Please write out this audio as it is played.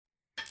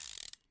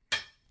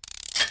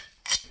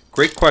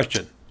Great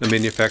Question, the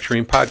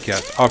manufacturing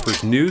podcast,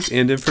 offers news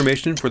and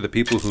information for the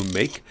people who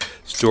make,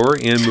 store,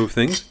 and move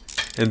things,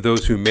 and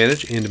those who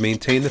manage and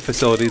maintain the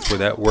facilities where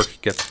that work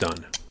gets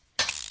done.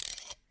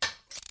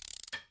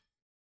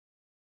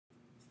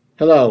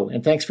 Hello,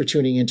 and thanks for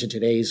tuning into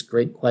today's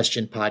Great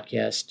Question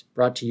podcast,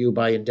 brought to you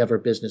by Endeavor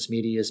Business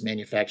Media's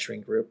manufacturing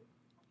group.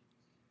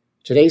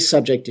 Today's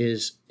subject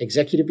is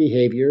executive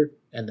behavior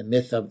and the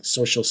myth of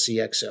social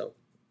CXO.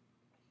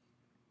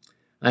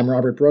 I'm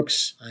Robert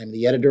Brooks. I'm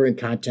the editor and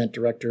content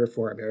director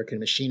for American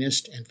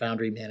Machinist and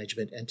Foundry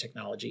Management and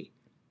Technology.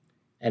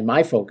 And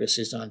my focus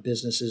is on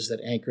businesses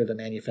that anchor the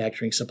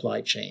manufacturing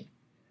supply chain,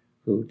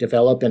 who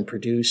develop and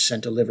produce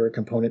and deliver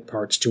component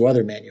parts to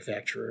other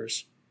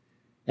manufacturers,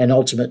 and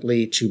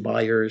ultimately to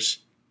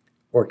buyers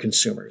or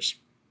consumers.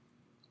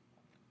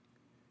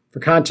 For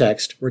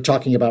context, we're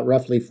talking about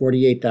roughly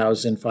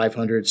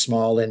 48,500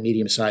 small and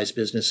medium-sized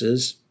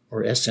businesses,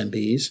 or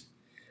SMBs,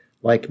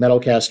 like metal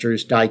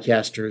casters, die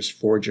casters,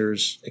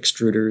 forgers,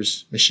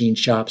 extruders, machine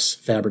shops,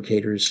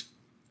 fabricators,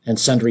 and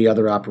sundry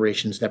other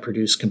operations that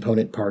produce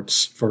component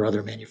parts for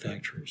other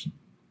manufacturers.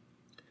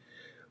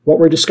 What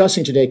we're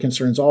discussing today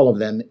concerns all of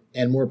them,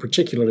 and more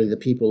particularly the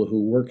people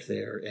who work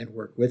there and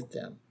work with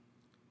them.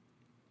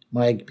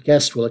 My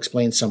guest will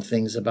explain some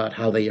things about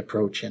how they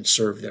approach and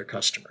serve their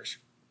customers.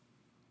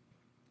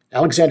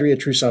 Alexandria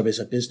Trusov is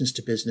a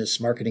business-to-business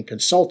marketing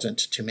consultant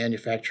to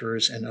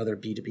manufacturers and other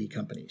B2B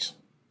companies.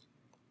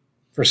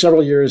 For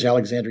several years,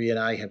 Alexandria and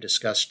I have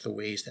discussed the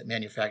ways that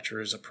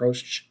manufacturers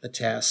approach the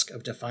task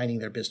of defining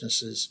their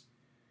businesses,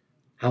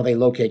 how they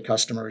locate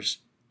customers,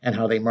 and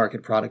how they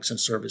market products and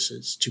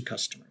services to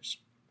customers.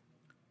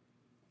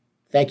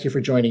 Thank you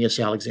for joining us,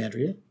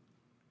 Alexandria.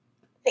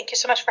 Thank you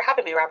so much for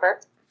having me,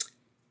 Robert.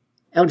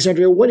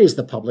 Alexandria, what is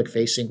the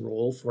public-facing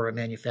role for a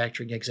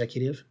manufacturing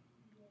executive?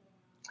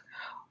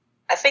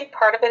 I think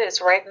part of it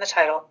is right in the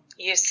title.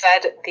 You said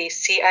the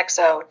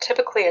CXO.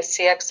 Typically, a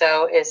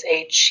CXO is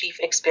a Chief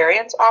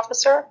Experience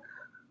Officer.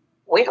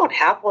 We don't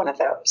have one of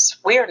those.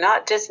 We are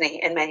not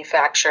Disney in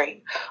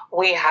manufacturing.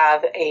 We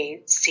have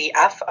a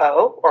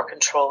CFO or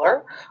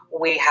controller.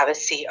 We have a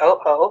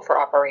COO for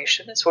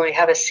operations. We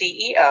have a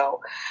CEO.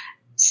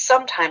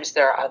 Sometimes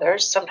there are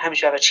others.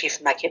 Sometimes you have a chief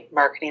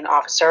marketing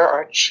officer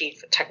or a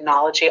chief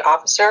technology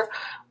officer.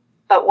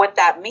 But what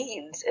that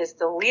means is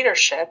the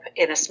leadership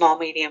in a small,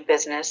 medium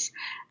business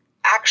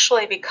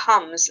actually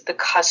becomes the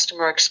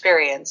customer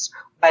experience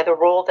by the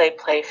role they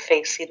play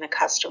facing the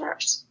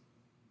customers.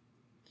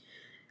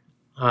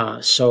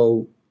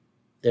 So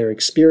their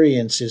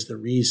experience is the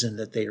reason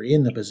that they are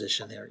in the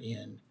position they're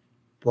in,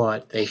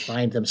 but they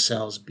find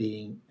themselves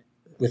being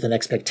with an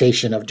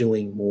expectation of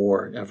doing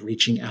more, of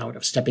reaching out,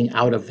 of stepping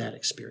out of that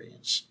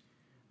experience.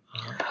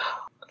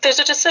 There's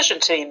a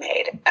decision to be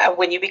made.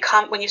 When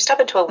you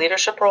step into a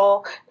leadership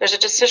role, there's a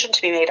decision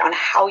to be made on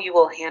how you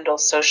will handle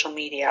social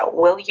media.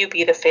 Will you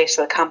be the face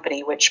of the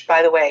company? Which,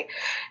 by the way,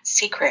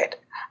 secret,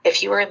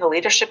 if you are in the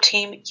leadership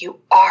team,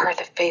 you are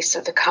the face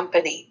of the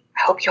company.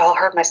 I hope you all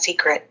heard my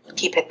secret.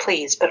 Keep it,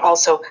 please, but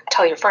also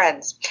tell your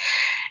friends.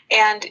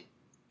 And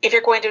if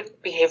you're going to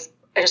behave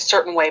in a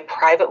certain way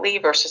privately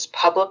versus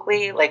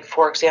publicly, like,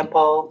 for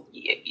example,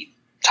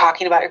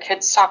 talking about your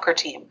kid's soccer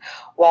team,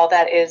 while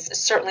that is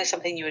certainly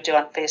something you would do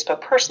on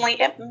Facebook personally,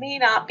 it may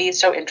not be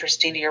so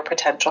interesting to your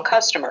potential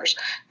customers.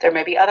 There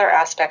may be other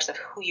aspects of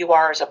who you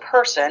are as a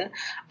person,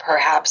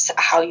 perhaps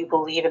how you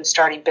believe in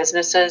starting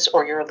businesses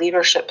or your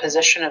leadership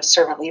position of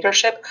servant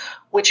leadership,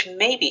 which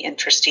may be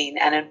interesting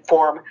and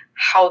inform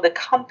how the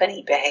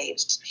company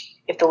behaves.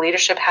 If the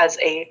leadership has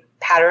a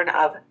pattern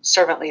of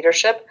servant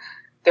leadership,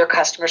 their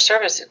customer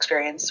service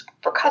experience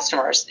for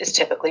customers is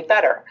typically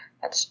better.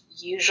 That's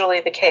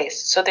usually the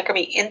case. So there can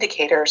be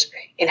indicators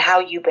in how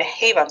you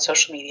behave on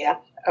social media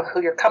of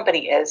who your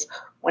company is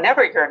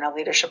whenever you're in a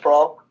leadership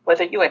role,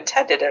 whether you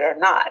intended it or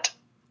not.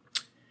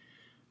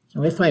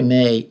 Now, if I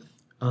may,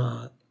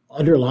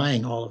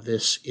 underlying all of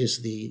this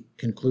is the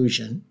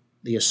conclusion,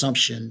 the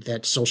assumption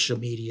that social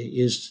media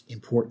is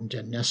important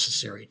and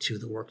necessary to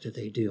the work that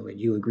they do. And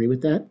you agree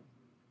with that?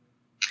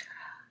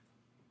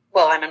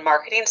 Well, I'm in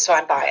marketing, so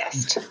I'm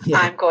biased. Yeah.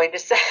 I'm going to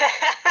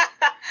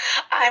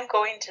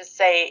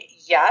say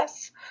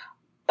yes,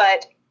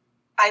 but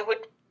I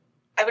would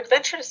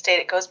venture to state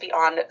it goes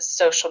beyond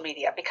social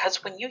media,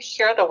 because when you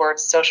hear the word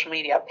social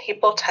media,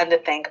 people tend to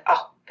think,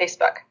 oh,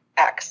 Facebook,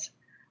 X,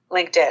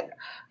 LinkedIn.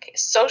 Okay,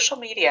 social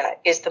media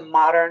is the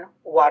modern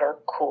water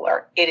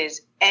cooler. It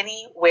is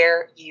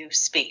anywhere you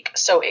speak.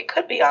 So it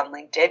could be on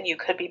LinkedIn. You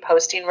could be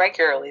posting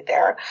regularly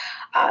there.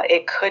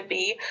 It could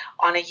be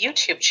on a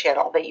YouTube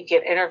channel that you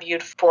get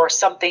interviewed for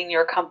something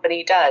your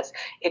company does.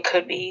 It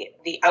could be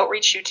the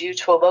outreach you do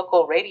to a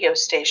local radio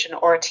station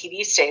or a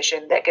TV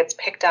station that gets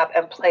picked up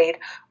and played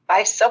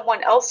by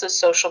someone else's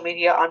social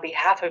media on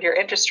behalf of your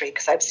industry,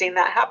 because I've seen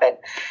that happen.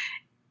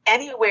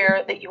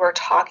 Anywhere that you are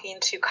talking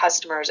to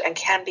customers and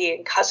can be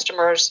in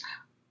customers'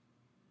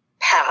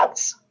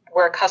 paths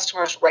where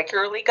customers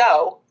regularly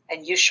go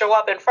and you show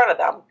up in front of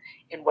them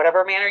in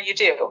whatever manner you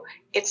do,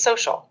 it's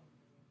social.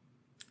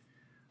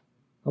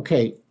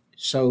 Okay,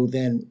 So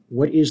then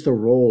what is the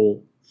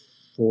role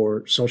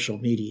for social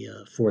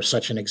media for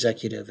such an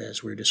executive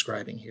as we're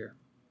describing here?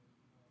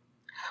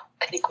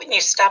 I think when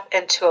you step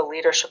into a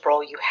leadership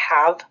role, you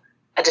have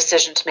a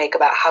decision to make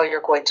about how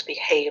you're going to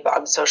behave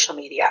on social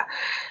media.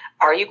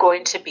 Are you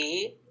going to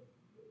be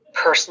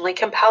personally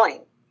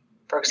compelling?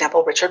 For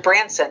example, Richard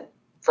Branson,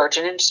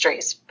 Virgin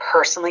Industries,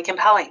 personally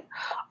compelling.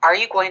 Are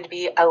you going to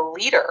be a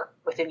leader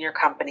within your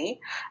company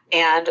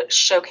and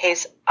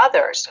showcase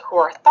others who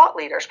are thought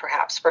leaders,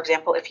 perhaps? For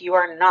example, if you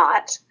are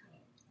not,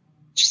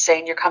 just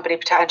saying your company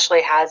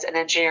potentially has an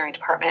engineering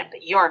department,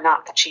 but you are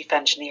not the chief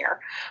engineer,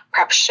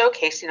 perhaps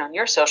showcasing on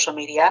your social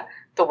media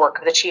the work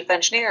of the chief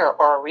engineer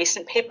or a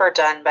recent paper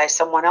done by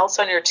someone else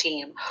on your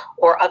team,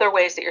 or other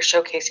ways that you're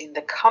showcasing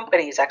the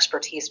company's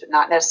expertise, but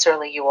not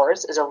necessarily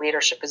yours as a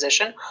leadership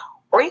position.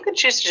 Or you can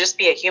choose to just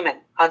be a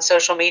human on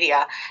social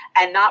media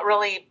and not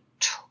really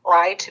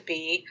try to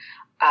be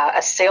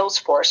a sales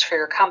force for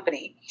your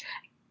company.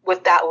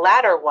 With that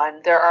latter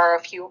one, there are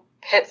a few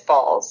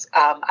pitfalls.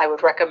 I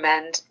would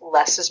recommend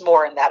less is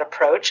more in that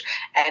approach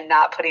and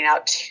not putting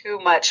out too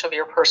much of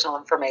your personal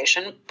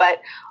information.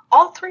 But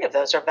all three of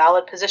those are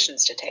valid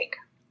positions to take.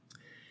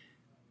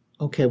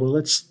 Okay, well,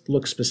 let's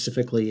look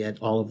specifically at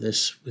all of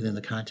this within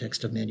the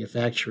context of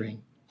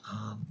manufacturing.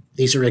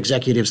 These are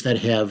executives that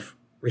have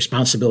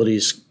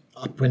responsibilities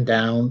up and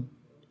down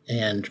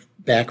and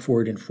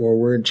backward and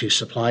forward to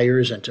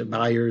suppliers and to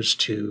buyers,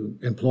 to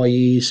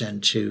employees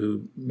and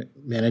to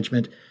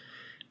management.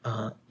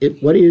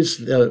 What is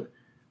the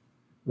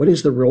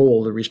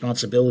role, the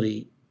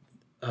responsibility,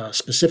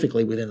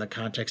 specifically within the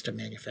context of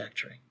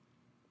manufacturing?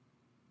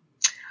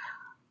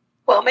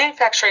 Well,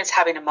 manufacturing is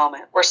having a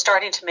moment. We're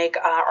starting to make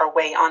our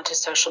way onto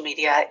social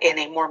media in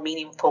a more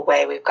meaningful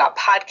way. We've got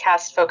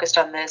podcasts focused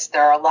on this.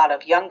 There are a lot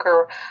of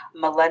younger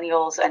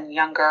millennials and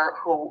younger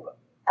who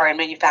are in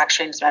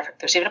manufacturing. As a matter of fact,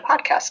 there's even a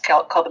podcast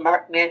called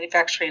the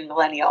Manufacturing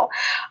Millennial.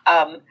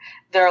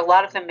 There are a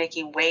lot of them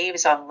making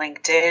waves on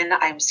LinkedIn.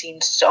 I'm seeing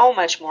so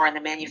much more in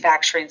the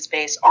manufacturing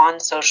space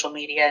on social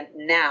media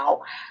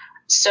now.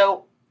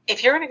 So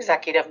if you're an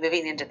executive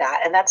moving into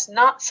that, and that's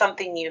not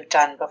something you've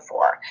done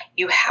before,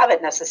 you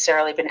haven't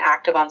necessarily been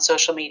active on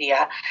social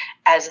media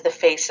as the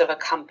face of a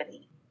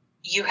company,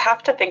 you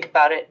have to think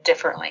about it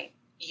differently.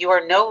 You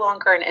are no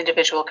longer an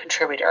individual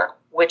contributor,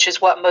 which is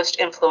what most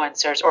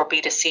influencers or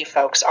B2C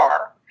folks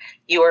are.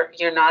 You're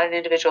not an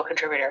individual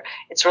contributor.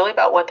 It's really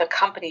about what the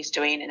company's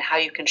doing and how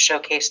you can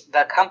showcase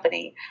the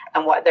company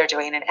and what they're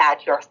doing and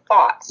add your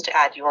thoughts, to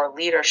add your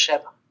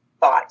leadership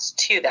thoughts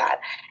to that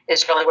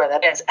is really where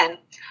that is. And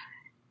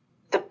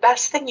the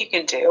best thing you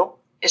can do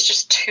is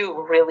just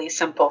two really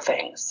simple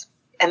things.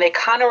 And they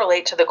kind of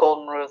relate to the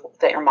golden rule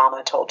that your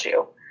mama told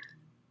you.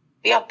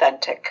 Be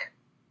authentic.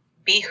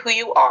 Be who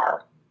you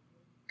are.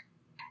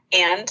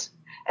 And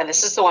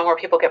this is the one where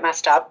people get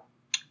messed up,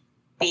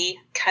 be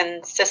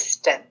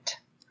consistent.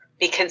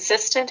 Be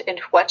consistent in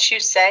what you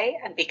say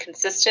and be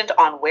consistent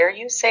on where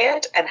you say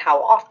it and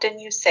how often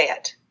you say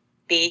it.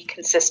 Be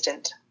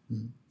consistent.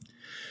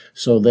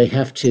 So they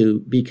have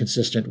to be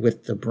consistent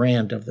with the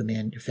brand of the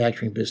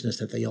manufacturing business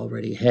that they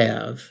already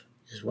have,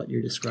 is what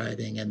you're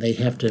describing. And they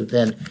have to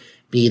then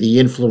be the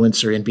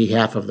influencer in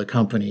behalf of the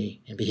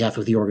company, in behalf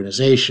of the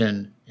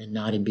organization, and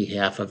not in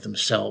behalf of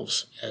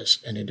themselves as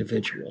an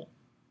individual.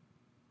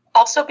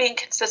 Also being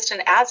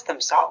consistent as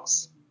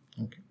themselves.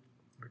 Okay.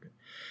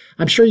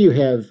 I'm sure you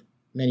have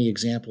many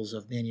examples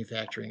of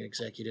manufacturing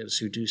executives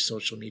who do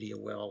social media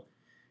well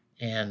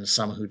and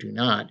some who do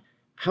not.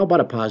 How about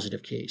a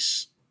positive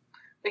case?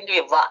 We can give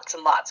you lots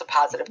and lots of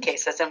positive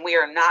cases, and we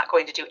are not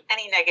going to do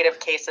any negative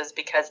cases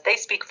because they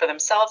speak for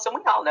themselves, and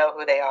we all know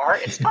who they are.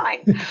 It's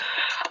fine.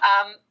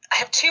 I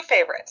have two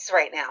favorites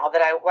right now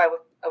that I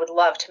would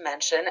love to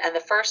mention, and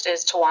the first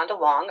is Tawanda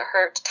Long.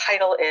 Her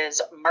title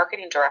is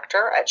Marketing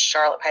Director at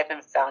Charlotte Pipe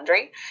 &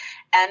 Foundry,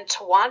 and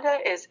Tawanda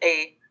is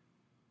a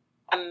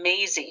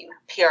amazing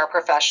PR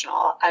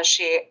professional.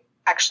 She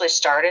actually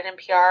started in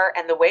PR,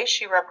 and the way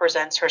she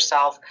represents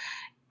herself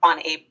on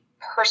a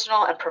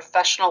personal and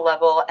professional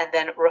level and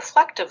then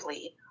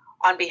reflectively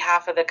on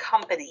behalf of the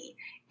company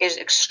is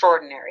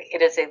extraordinary.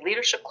 It is a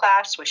leadership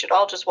class. We should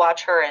all just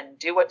watch her and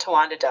do what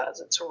Tawanda does.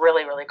 It's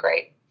really, really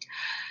great.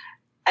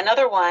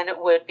 Another one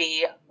would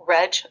be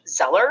Reg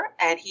Zeller,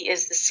 and he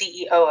is the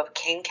CEO of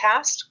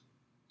KingCast.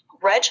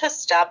 Reg has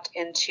stepped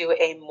into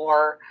a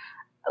more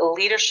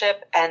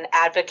leadership and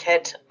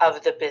advocate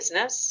of the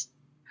business.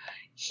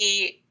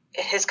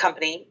 His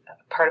company,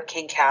 part of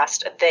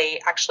KingCast, they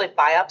actually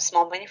buy up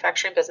small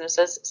manufacturing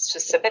businesses,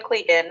 specifically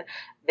in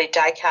the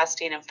die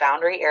casting and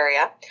foundry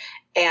area,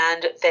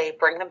 and they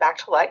bring them back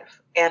to life,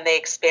 and they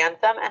expand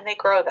them, and they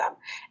grow them.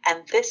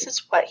 And this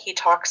is what he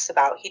talks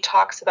about. He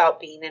talks about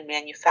being in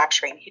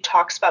manufacturing. He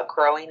talks about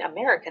growing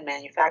American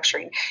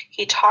manufacturing.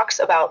 He talks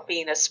about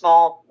being a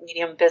small,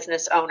 medium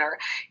business owner.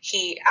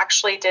 He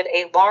actually did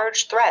a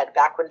large thread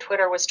back when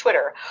Twitter was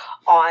Twitter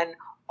on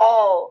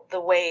all the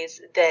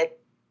ways that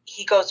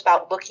he goes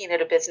about looking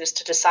at a business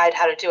to decide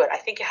how to do it. I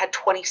think it had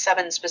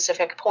 27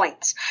 specific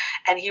points.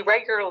 And he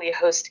regularly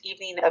hosts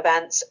evening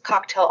events,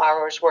 cocktail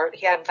hours, where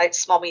he invites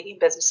small, medium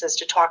businesses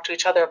to talk to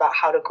each other about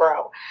how to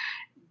grow.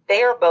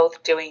 They are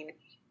both doing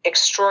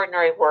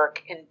extraordinary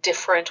work in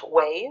different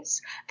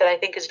ways that I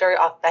think is very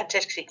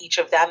authentic to each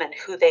of them and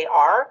who they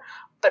are,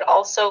 but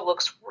also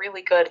looks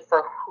really good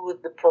for who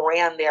the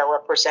brand they are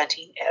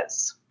representing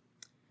is.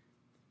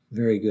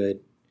 Very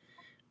good.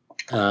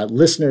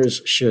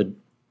 Listeners should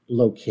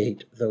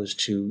locate those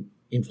two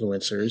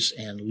influencers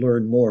and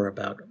learn more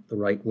about the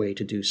right way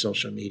to do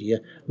social media.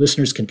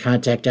 Listeners can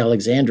contact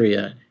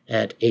Alexandria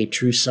at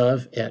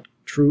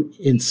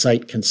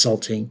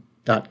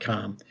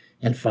trueinsightconsulting.com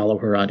and follow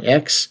her on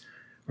X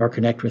or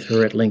connect with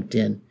her at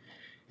LinkedIn.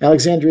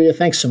 Alexandria,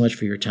 thanks so much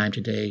for your time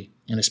today,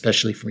 and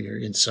especially for your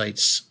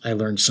insights. I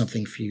learned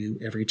something from you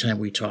every time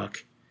we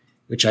talk,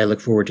 which I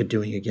look forward to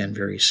doing again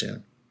very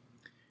soon.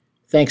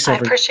 Thanks, I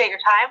appreciate your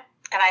time,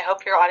 and I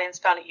hope your audience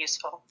found it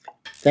useful.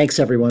 Thanks,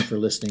 everyone, for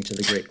listening to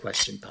the Great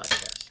Question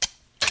Podcast.